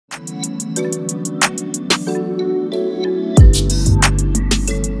So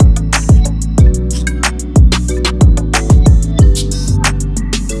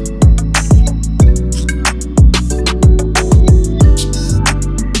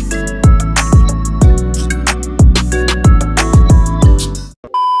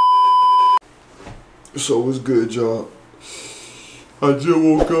what's good, y'all? I just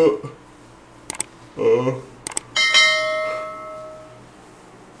woke up.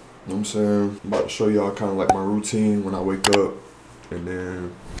 You know what I'm saying? I'm about to show y'all kind of like my routine when I wake up. And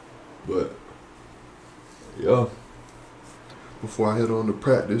then, but yeah, before I head on to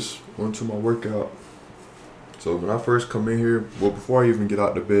practice, on to my workout. So when I first come in here, well, before I even get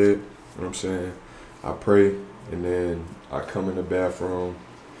out the bed, you know what I'm saying, I pray, and then I come in the bathroom.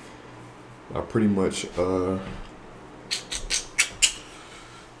 I pretty much, I'm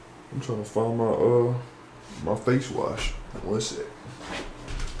trying to find my face wash. One sec.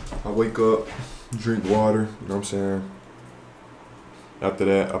 I wake up, drink water, you know what I'm saying? After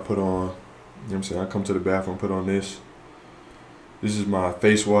that, I put on, you know what I'm saying, I come to the bathroom, put on this. This is my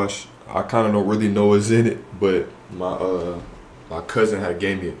face wash. I kind of don't really know what's in it, but my cousin had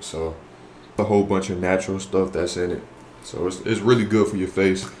gave me it, so a whole bunch of natural stuff that's in it. So it's really good for your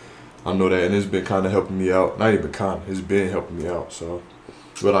face. I know that, and it's been kind of helping me out. Not even kind of, it's been helping me out. So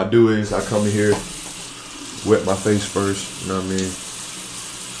what I do is I come in here, wet my face first, you know what I mean?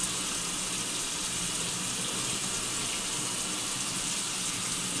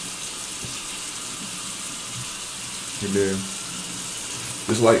 And then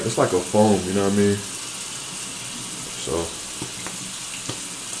it's like a foam, you know what I mean? So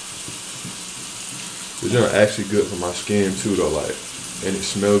it's just actually good for my skin too though, like, and it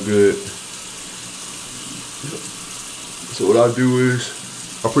smells good. So what I do is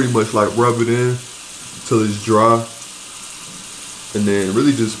I pretty much like rub it in till it's dry, and then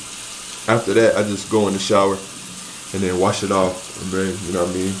really just after that I just go in the shower and then wash it off, and then, you know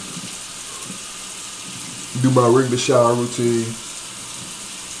what I mean, do my regular shower routine.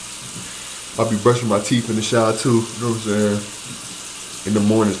 I'll be brushing my teeth in the shower too, you know what I'm saying, in the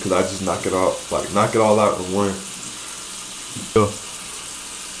mornings, because I just knock it off, like knock it all out in one. Yeah.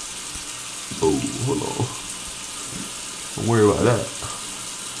 Oh, hold on. Don't worry about that.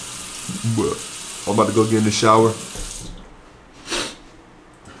 But I'm about to go get in the shower.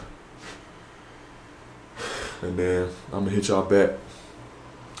 And then I'm gonna hit y'all back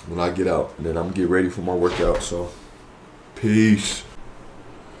when I get out. And then I'm gonna get ready for my workout. So, peace.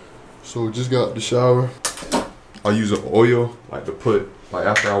 So just got the shower. I use an oil, like to put, like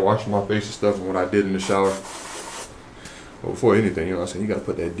after I wash my face and stuff, and what I did in the shower. Well, before anything, you know what I'm saying, you gotta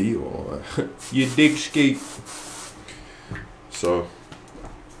put that deal on. You dig skate. So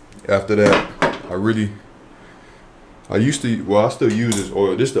after that, I used to, well, I still use this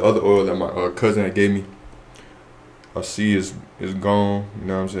oil. This is the other oil that my cousin had gave me. I see it's gone, you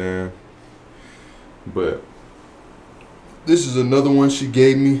know what I'm saying? But this is another one she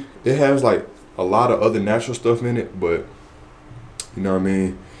gave me. It has like a lot of other natural stuff in it, but you know what I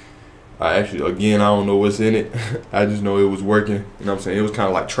mean? I actually, again, I don't know what's in it. I just know it was working, you know what I'm saying? It was kind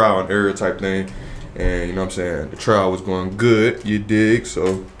of like trial and error type thing. And you know what I'm saying? The trial was going good, you dig?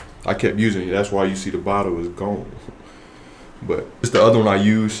 So I kept using it. That's why you see the bottle is gone. But it's the other one I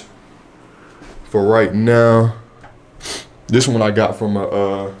use for right now. This one I got from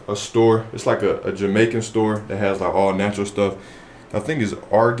a store. It's like a Jamaican store that has like all natural stuff. I think it's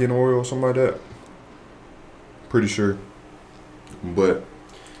argan oil or something like that. Pretty sure. But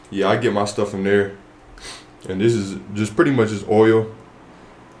yeah, I get my stuff from there. And this is just pretty much just oil.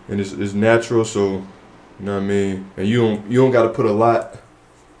 And it's natural, so you know what I mean? And you don't gotta put a lot.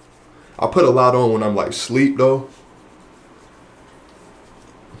 I put a lot on when I'm like sleep though.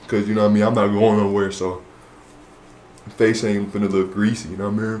 Cause you know what I mean, I'm not going nowhere, so the face ain't finna look greasy, you know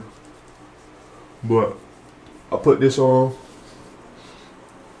what I mean? But I put this on.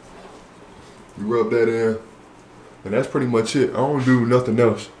 You rub that in. And that's pretty much it. I don't do nothing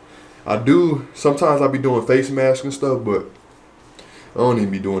else. I do, sometimes I be doing face masks and stuff, but I don't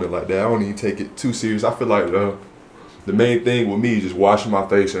even be doing it like that. I don't even take it too serious. I feel like the main thing with me is just washing my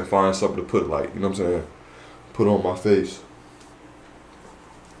face and find something to put, like, you know what I'm saying, put on my face.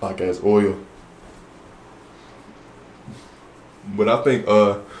 Like as oil. But I think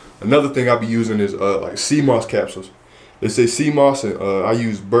another thing I be using is like sea moss capsules. They say sea moss, and I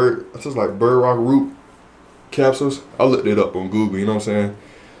use bird rock root capsules. I looked it up on Google, you know what I'm saying?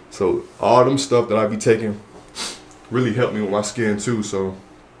 So all them stuff that I be taking really help me with my skin too. So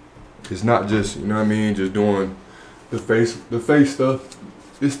it's not just, you know what I mean, just doing the face stuff.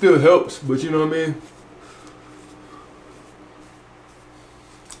 It still helps, but you know what I mean?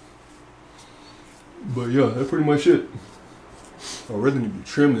 But yeah, that's pretty much it. I really need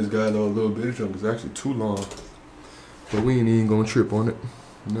to trim this guy though a little bit. This junk is actually too long. But we ain't even gonna trip on it.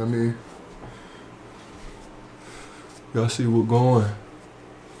 You know what I mean? Y'all see what going?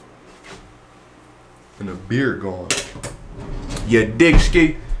 And the beard going. Yeah, dick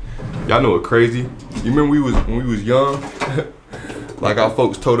ski. Y'all know what crazy? You remember when we was young? Like our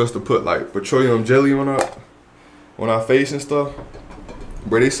folks told us to put like petroleum jelly on our face and stuff.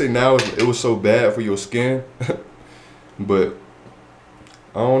 Bro, they say now it was so bad for your skin. But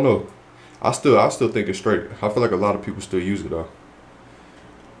I don't know. I still think it's straight. I feel like a lot of people still use it though.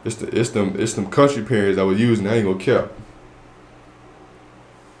 It's them country parents that was using. I ain't gonna care.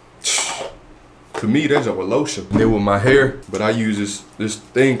 To me, that's a lotion. And then with my hair, but I use this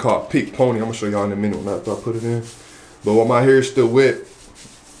thing called Peak Pony. I'm gonna show y'all in a minute when I put it in. But while my hair is still wet,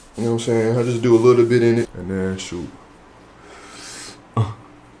 you know what I'm saying? I just do a little bit in it and then shoot.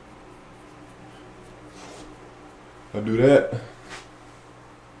 I do that. You know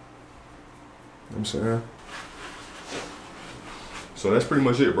what I'm saying? So that's pretty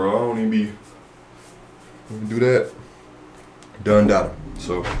much it, bro. I don't even do that. Done data.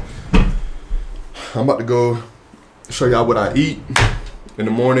 So I'm about to go show y'all what I eat in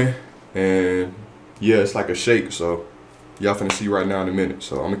the morning. And yeah, it's like a shake. So y'all finna see right now in a minute.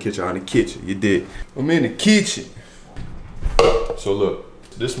 So I'm gonna catch y'all in the kitchen. You did. I'm in the kitchen. So look,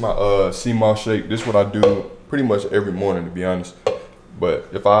 this is my sea moss shake. This is what I do pretty much every morning, to be honest. But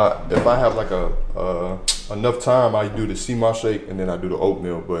if I have like enough time, I do the sea moss shake and then I do the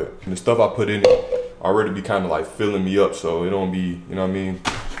oatmeal. But the stuff I put in it already be kind of like filling me up, so it don't be, you know what I mean?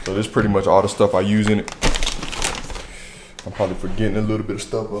 So this is pretty much all the stuff I use in it. I'm probably forgetting a little bit of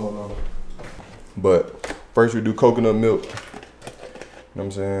stuff, but hold on. But first we do coconut milk. You know what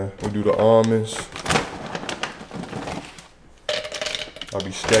I'm saying? We do the almonds. I'll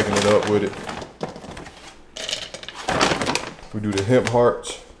be stacking it up with it. We do the hemp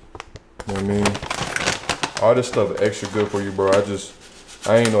hearts. You know what I mean? All this stuff is extra good for you, bro.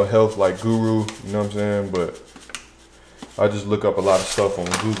 I ain't no health like guru, you know what I'm saying? But I just look up a lot of stuff on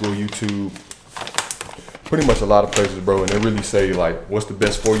Google, YouTube, pretty much a lot of places, bro. And they really say like, what's the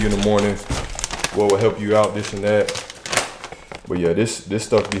best for you in the morning? What will help you out, this and that. But yeah, this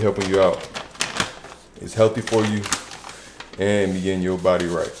stuff be helping you out. It's healthy for you and be getting your body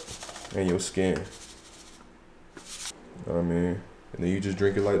right and your skin. You know what I mean? And then you just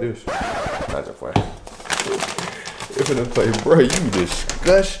drink it like this. Not just play. If it play, bro, you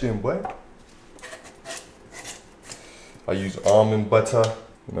disgusting, boy. I use almond butter.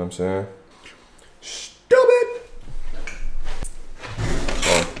 You know what I'm saying? Stupid.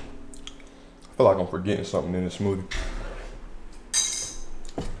 Oh, I feel like I'm forgetting something in the smoothie.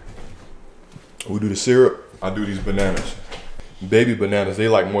 We do the syrup. I do these bananas. Baby bananas, they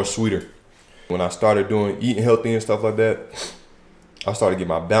like more sweeter. When I started eating healthy and stuff like that, I started getting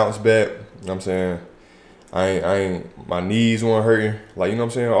my bounce back. You know what I'm saying? I ain't my knees weren't hurting. Like, you know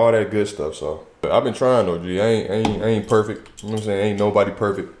what I'm saying? All that good stuff. So I've been trying though, G. I ain't perfect. You know what I'm saying? Ain't nobody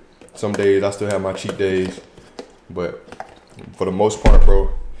perfect. Some days I still have my cheat days. But for the most part, bro,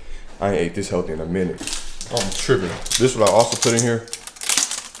 I ain't ate this healthy in a minute. I'm tripping. This is what I also put in here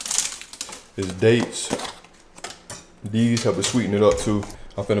is dates. These help to sweeten it up too.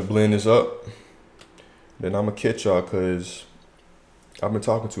 I'm finna blend this up. Then I'm gonna catch y'all cause I've been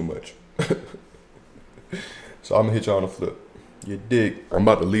talking too much. So I'm gonna hit y'all on the flip. You dig? I'm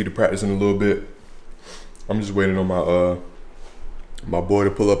about to leave the practice in a little bit. I'm just waiting on my boy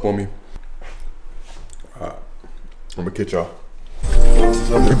to pull up on me. Alright, I'm gonna catch y'all.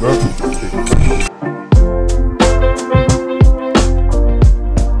 What's up there, bro?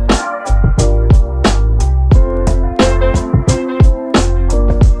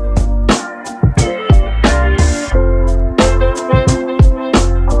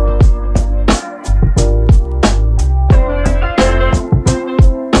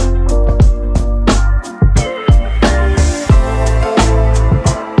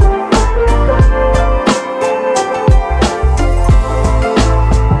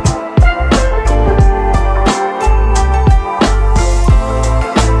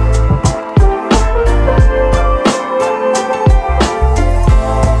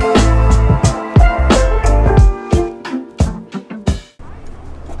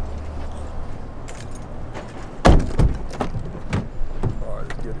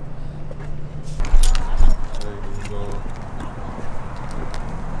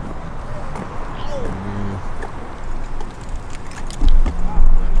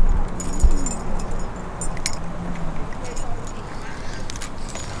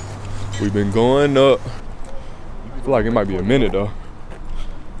 We've been going up. I feel like it might be a minute though.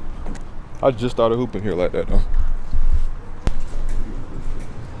 I just started hooping here like that though.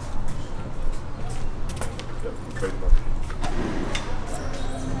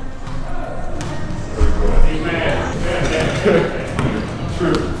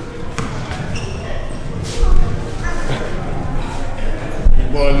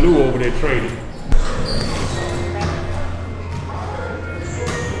 Boy, Lou over there trading.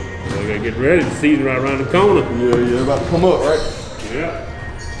 We gotta get ready. The season right around the corner. Yeah, about to come up, right? Yeah.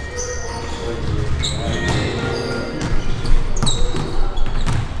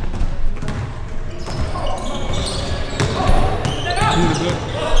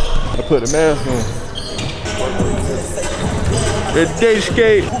 I put the mask on. The day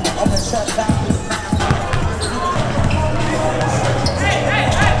skate.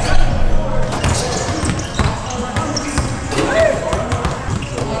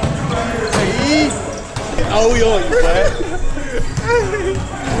 Oh, we on you, man.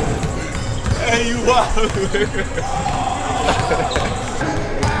 Hey, you wild.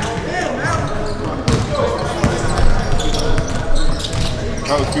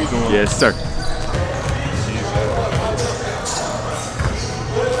 How's Pete doing? Yes, sir.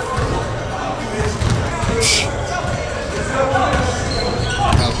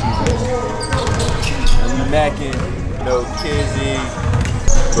 Mackin, no kizzy.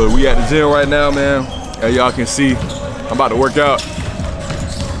 But we at the gym right now, man. As y'all can see, I'm about to work out.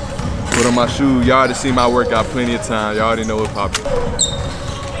 Put on my shoes. Y'all already see my workout plenty of times. Y'all already know what's poppin'.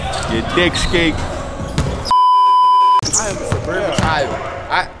 Your dick skate. I am a suburban child.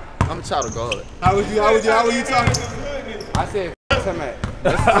 I'm a child of God. How was you talking? I said tonight.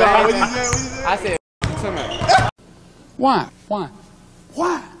 I said tonight. Why?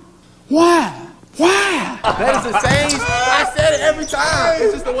 That is the same. I said it every time.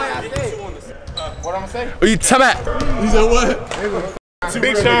 It's just the way I say it. What I'm gonna say? What you talking about? You said what?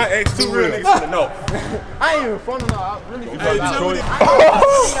 Big Sean X, two real niggas from the north. I ain't even from the north. I really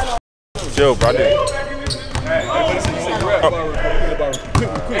Chill, bro.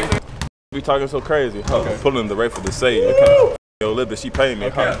 Be talking so crazy. Okay. Pulling the rate for the save. Yo, Libby, she paid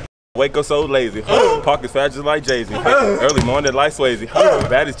me. Wake up so lazy. Pockets fat just like Jay-Z. Early morning like Swayze.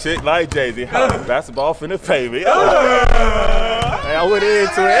 Baddest chick like Jay-Z. Basketball finna pay me. Hey, I went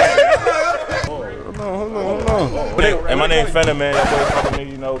into it. Hold on. And my name Fenner, man. That boy follow me,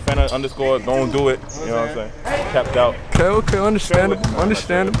 you know, Fenner _ don't do it. You know what I'm saying? Capped out. Okay, understandable.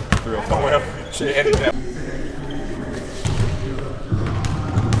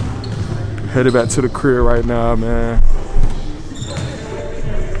 Headed back to the crib right now, man.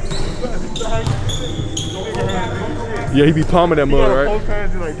 Yeah, he be palming that mud, right?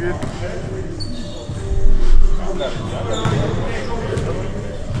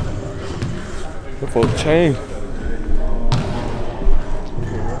 That folks change.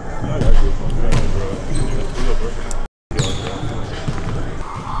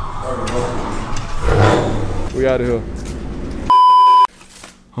 We out of here.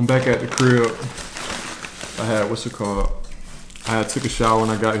 I'm back at the crib. I had took a shower when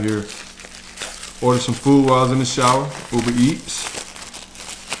I got here. Ordered some food while I was in the shower. Uber Eats.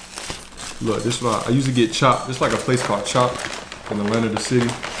 Look, this one I usually get Chopped. It's like a place called Chopped in Atlanta, the city.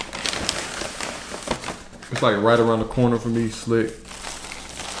 It's like right around the corner from me, slick.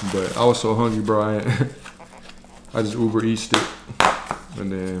 But I was so hungry, bro. I just Uber Eats'd it.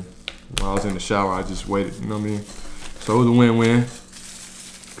 And then while I was in the shower, I just waited, you know what I mean? So it was a win-win.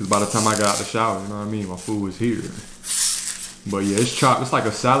 Cause by the time I got out the shower, you know what I mean, my food was here. But yeah, it's Chopped. It's like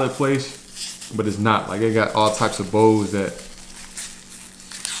a salad place, but it's not. Like they got all types of bowls that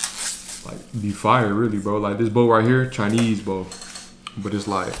like be fire, really, bro. Like this bowl right here, Chinese bowl, but it's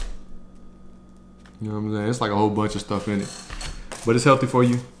like, you know what I'm saying? It's like a whole bunch of stuff in it, but it's healthy for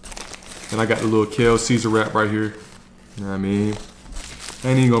you. And I got the little kale Caesar wrap right here. You know what I mean? I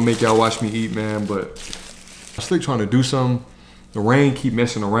ain't even gonna make y'all watch me eat, man, but I'm still trying to do something. The rain keep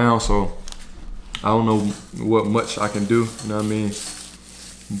messing around, so I don't know what much I can do, you know what I mean?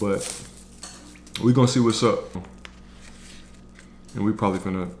 But we gonna see what's up. And we probably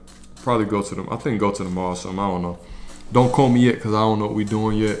go to them. I think go to the mall or something, I don't know. Don't call me yet, cause I don't know what we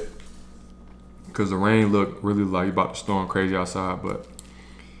doing yet. Cause the rain look really like about to storm crazy outside, but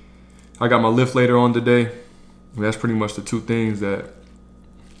I got my lift later on today. And that's pretty much the two things that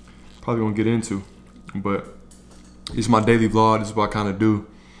probably gonna get into. But it's my daily vlog. This is what I kind of do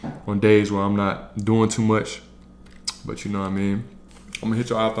on days where I'm not doing too much. But you know what I mean? I'm gonna hit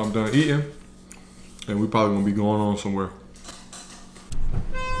y'all after I'm done eating. And we probably gonna be going on somewhere.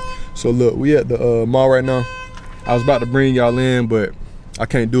 So look, we at the mall right now. I was about to bring y'all in, but I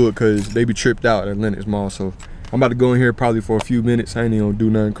can't do it because they be tripped out at Lennox Mall. So I'm about to go in here probably for a few minutes. I ain't even gonna do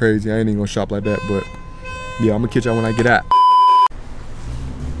nothing crazy. I ain't even gonna shop like that, but yeah, I'm gonna catch y'all when I get out.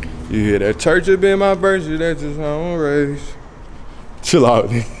 You hear that? Church have been my virtue, that's just how I'm raised. Chill out,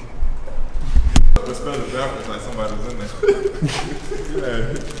 nigga. Let's spell it backwards like somebody was in there.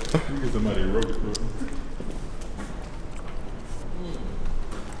 Yeah, you get somebody wrote it, bro.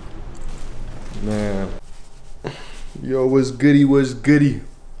 Man. Yo, what's goody, what's goody?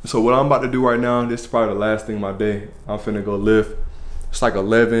 So what I'm about to do right now, this is probably the last thing of my day. I'm finna go lift. It's like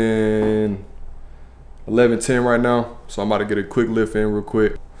 11:10 right now. So I'm about to get a quick lift in real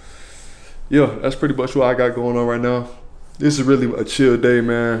quick. Yeah, that's pretty much what I got going on right now. This is really a chill day,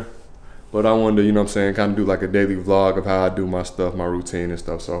 man. But I wanted to, you know what I'm saying, kind of do like a daily vlog of how I do my stuff, my routine and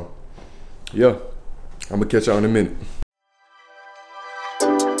stuff. So yeah, I'm gonna catch y'all in a minute.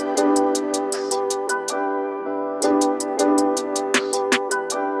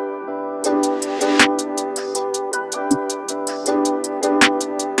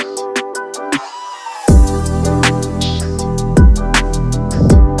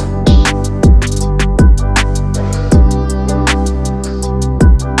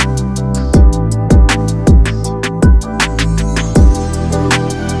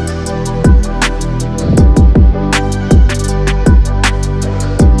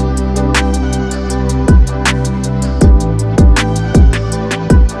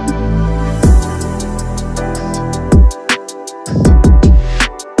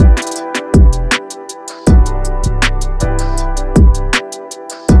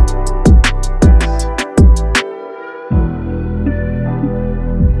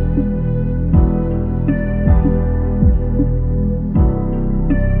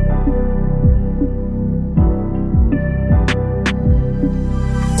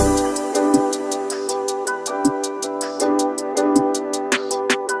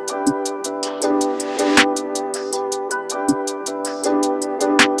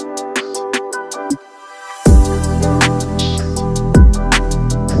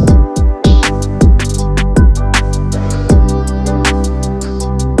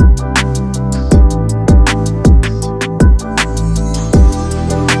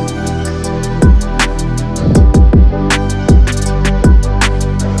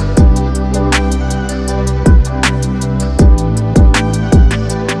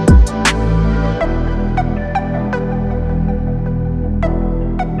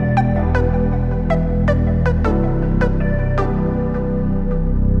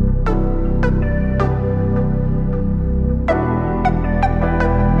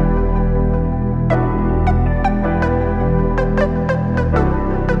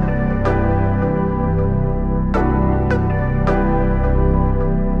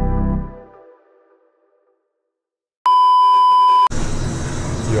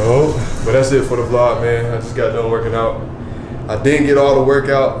 But that's it for the vlog, man. I just got done working out. I didn't get all the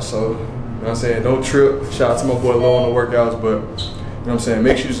workout, so you know what I'm saying, no trip. Shout out to my boy Low on the workouts, but you know what I'm saying,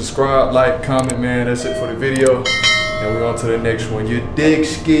 make sure you subscribe, like, comment, man. That's it for the video. And we're on to the next one. You dig,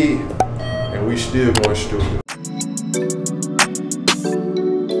 ski, and we still going stupid.